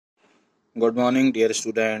Good morning, dear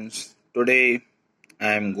students. Today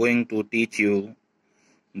I am going to teach you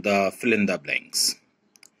the fill in the blanks.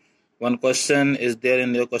 One question is there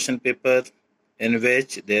in your question paper in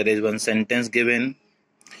which there is one sentence given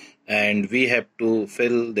and we have to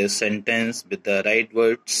fill this sentence with the right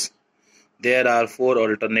words. There are 4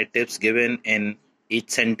 alternatives given in each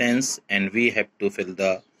sentence and we have to fill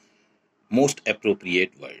the most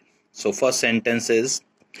appropriate word. So first sentence is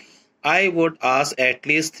I would ask at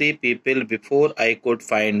least 3 people before I could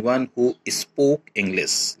find one who spoke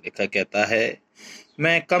English. लिखा कहता है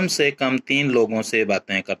मैं कम से कम 3 लोगों से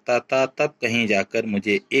बातें करता था, तब कहीं जाकर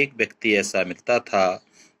मुझे एक व्यक्ति ऐसा मिलता था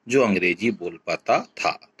जो अंग्रेजी बोल पाता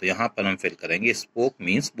था. तो यहाँ पर हम फिल करेंगे स्पोक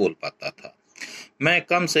मीन्स बोल पाता था. मैं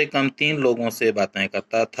कम से कम 3 लोगों से बातें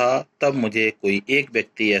करता था, तब मुझे कोई एक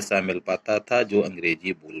व्यक्ति ऐसा मिल पाता था जो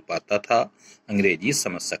अंग्रेजी बोल पाता था, अंग्रेजी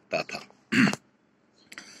समझ सकता था.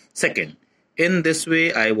 Second, in this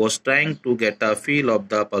way I was trying to get a feel of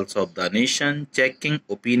the pulse of the nation, checking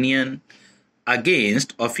opinion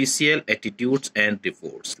against official attitudes and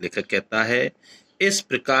reports. लेखक कहता है इस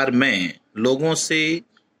प्रकार मैं लोगों से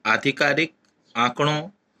आधिकारिक आंकड़ों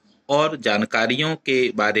और जानकारियों के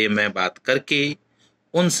बारे में बात करके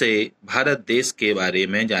उनसे भारत देश के बारे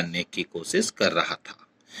में जानने की कोशिश कर रहा था.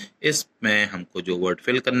 इसमें हमको जो वर्ड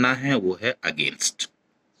फिल करना है वो है against.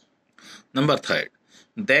 Number 3,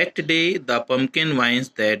 That day the pumpkin vines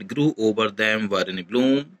that grew over them were in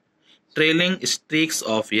bloom, trailing streaks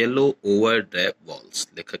of yellow over drab walls.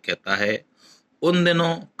 लेखक कहता है उन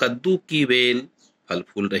दिनों कद्दू की बेल फल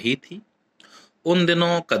फूल रही थी. उन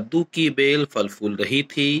दिनों कद्दू की बेल फल फूल रही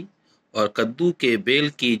थी और कद्दू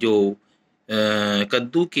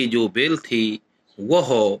की जो बेल थी वह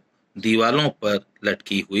दीवालों पर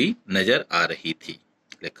लटकी हुई नजर आ रही थी.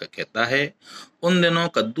 लेखक कहता है उन दिनों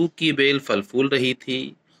कद्दू की बेल फल फूल रही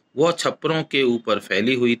थी, वह छप्परों के ऊपर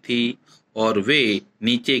फैली हुई थी और वे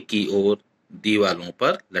नीचे की ओर दीवालों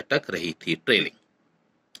पर लटक रही थी. Trailing.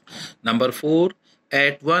 Number 4,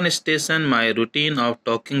 eight one station my routine of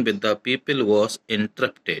talking with the people was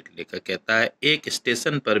interrupted. लेखक कहता है एक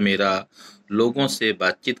स्टेशन पर मेरा लोगों से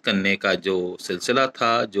बातचीत करने का जो सिलसिला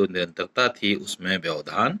था, जो निरंतरता थी, उसमें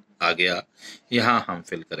व्यवधान आ गया. यहाँ हम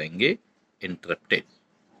फिल करेंगे interrupted.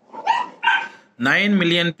 9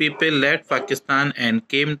 million people left Pakistan and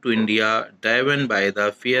came to India driven by the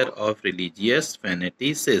fear of religious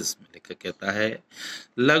fanaticism. लेखक कहता है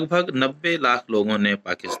लगभग 90 लाख लोगों ने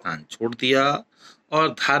पाकिस्तान छोड़ दिया और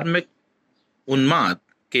धार्मिक उन्माद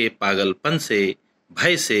के पागलपन से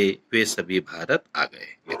भय से वे सभी भारत आ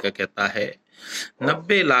गए. लेखक कहता है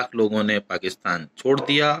 90 लाख लोगों ने पाकिस्तान छोड़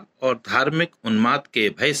दिया और धार्मिक उन्माद के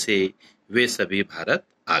भय से वे सभी भारत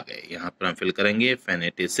आ गए. यहाँ पर हम फिल करेंगे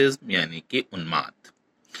फैनेटिसिज्म यानी कि उन्माद.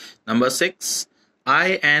 Number 6,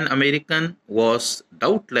 I an American was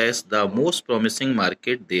doubtless the most promising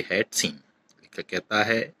market they had seen. कहता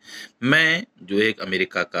है मैं जो एक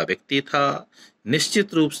अमेरिका का व्यक्ति था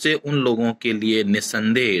निश्चित रूप से उन लोगों के लिए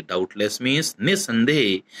निसंदेह, डाउटलेस मीन्स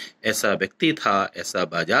निसंदेह ऐसा व्यक्ति था, ऐसा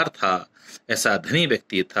बाजार था, ऐसा धनी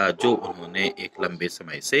व्यक्ति था जो उन्होंने एक लंबे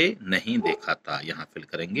समय से नहीं देखा था. यहाँ फिल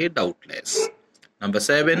करेंगे doubtless. Number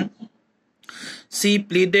 7, she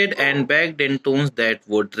pleaded and begged in tones that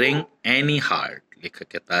would wring any heart. लेखक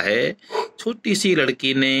कहता है छोटी सी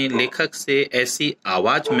लड़की ने लेखक से ऐसी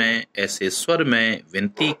आवाज में, ऐसे स्वर में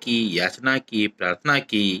विनती की, याचना की, प्रार्थना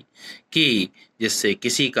की जिससे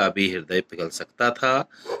किसी का भी हृदय पिघल सकता था.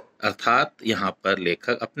 अर्थात यहाँ पर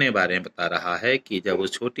लेखक अपने बारे में बता रहा है कि जब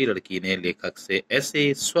उस छोटी लड़की ने लेखक से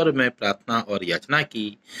ऐसे स्वर में प्रार्थना और याचना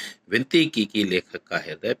की, विनती की कि लेखक का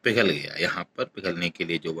हृदय पिघल गया. यहाँ पर पिघलने के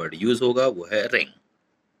लिए जो वर्ड यूज होगा वो है ring.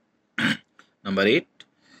 Number 8,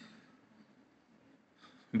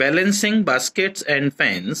 Balancing baskets and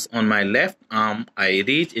fans on my left arm, I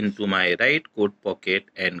reached into my right coat pocket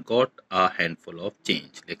and got a handful of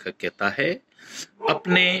change. लेखक कहता है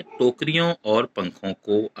अपने टोकरियों और पंखों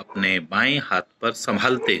को अपने बाएं हाथ पर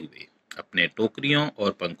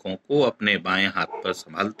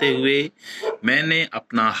संभालते हुए मैंने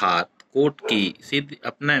अपना हाथ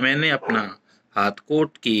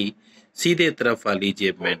कोट की सीधे तरफ वाली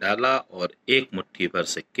जेब में डाला और एक मुट्ठी भर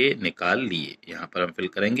सिक्के निकाल लिए. यहाँ पर हम फिल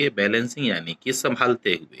करेंगे बैलेंसिंग यानी कि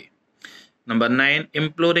संभालते हुए. Number 9,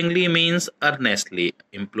 इम्प्लोरिंगली means earnestly.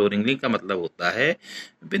 इम्प्लोरिंगली का मतलब होता है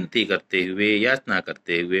विनती करते हुए, याचना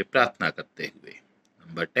करते हुए, प्रार्थना करते हुए.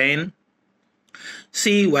 Number 10,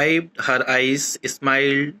 she wiped her eyes,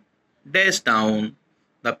 smiled, dashed down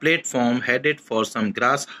the platform, headed for some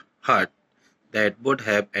grass hut that would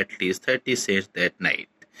have at least 30 cents that night.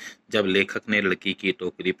 जब लेखक ने लड़की की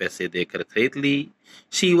टोकरी पैसे देकर खरीद ली।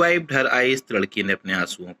 शी वाइप्ड हर आईज, तो लड़की ने अपने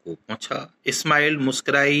आंसुओं को पोंछा। स्माइल्ड,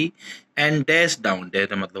 मुस्कुराई। एंड डैश डाउन, डैश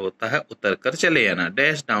मतलब होता है उतर कर चले आना,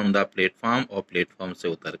 डैश डाउन द प्लेटफॉर्म, और प्लेटफॉर्म से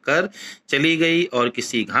उतर कर चली गई और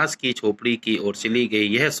किसी घास की झोपड़ी की ओर चली गई,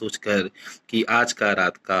 यह सोचकर कि आज का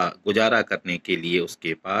रात का गुजारा करने के लिए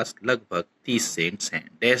उसके पास लगभग 30 सेंट्स हैं।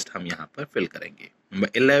 डैश हम यहाँ पर फिल करेंगे।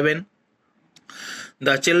 Number 11,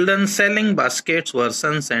 the children selling baskets were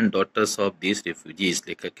sons and daughters of these refugees.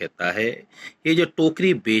 लेखक कहता है ये जो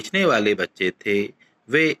टोकरी बेचने वाले बच्चे थे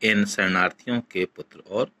वे इन शरणार्थियों के पुत्र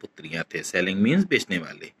और पुत्रियां थे। सेलिंग मीन्स बेचने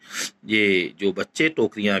वाले। ये जो बच्चे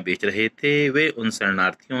टोकरियां बेच रहे थे वे उन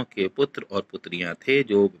शरणार्थियों के पुत्र और पुत्रियां थे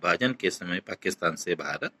जो विभाजन के समय पाकिस्तान से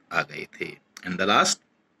भारत आ गए थे। And the last,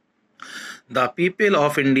 the people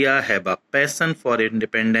of India have a passion for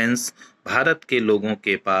independence. Bharat के लोगों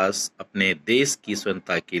के पास अपने देश की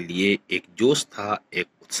स्वतंत्रता के लिए एक जोश था, एक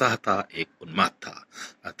उत्साह था, एक उन्माद था।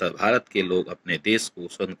 अतः भारत के लोग अपने देश को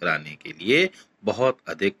स्वतंत्र कराने के लिए बहुत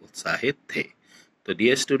अधिक उत्साहित थे। तो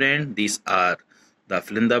dear student, these are the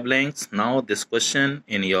fill in the blanks. Now this question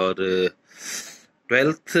in your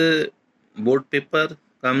 12th board paper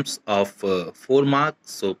comes of 4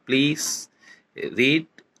 marks. So please read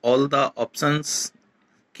all the options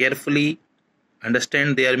carefully,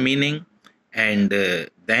 understand their meaning, and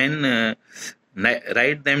then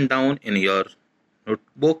write them down in your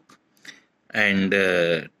notebook and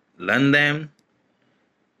learn them.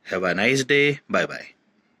 Have a nice day. Bye bye.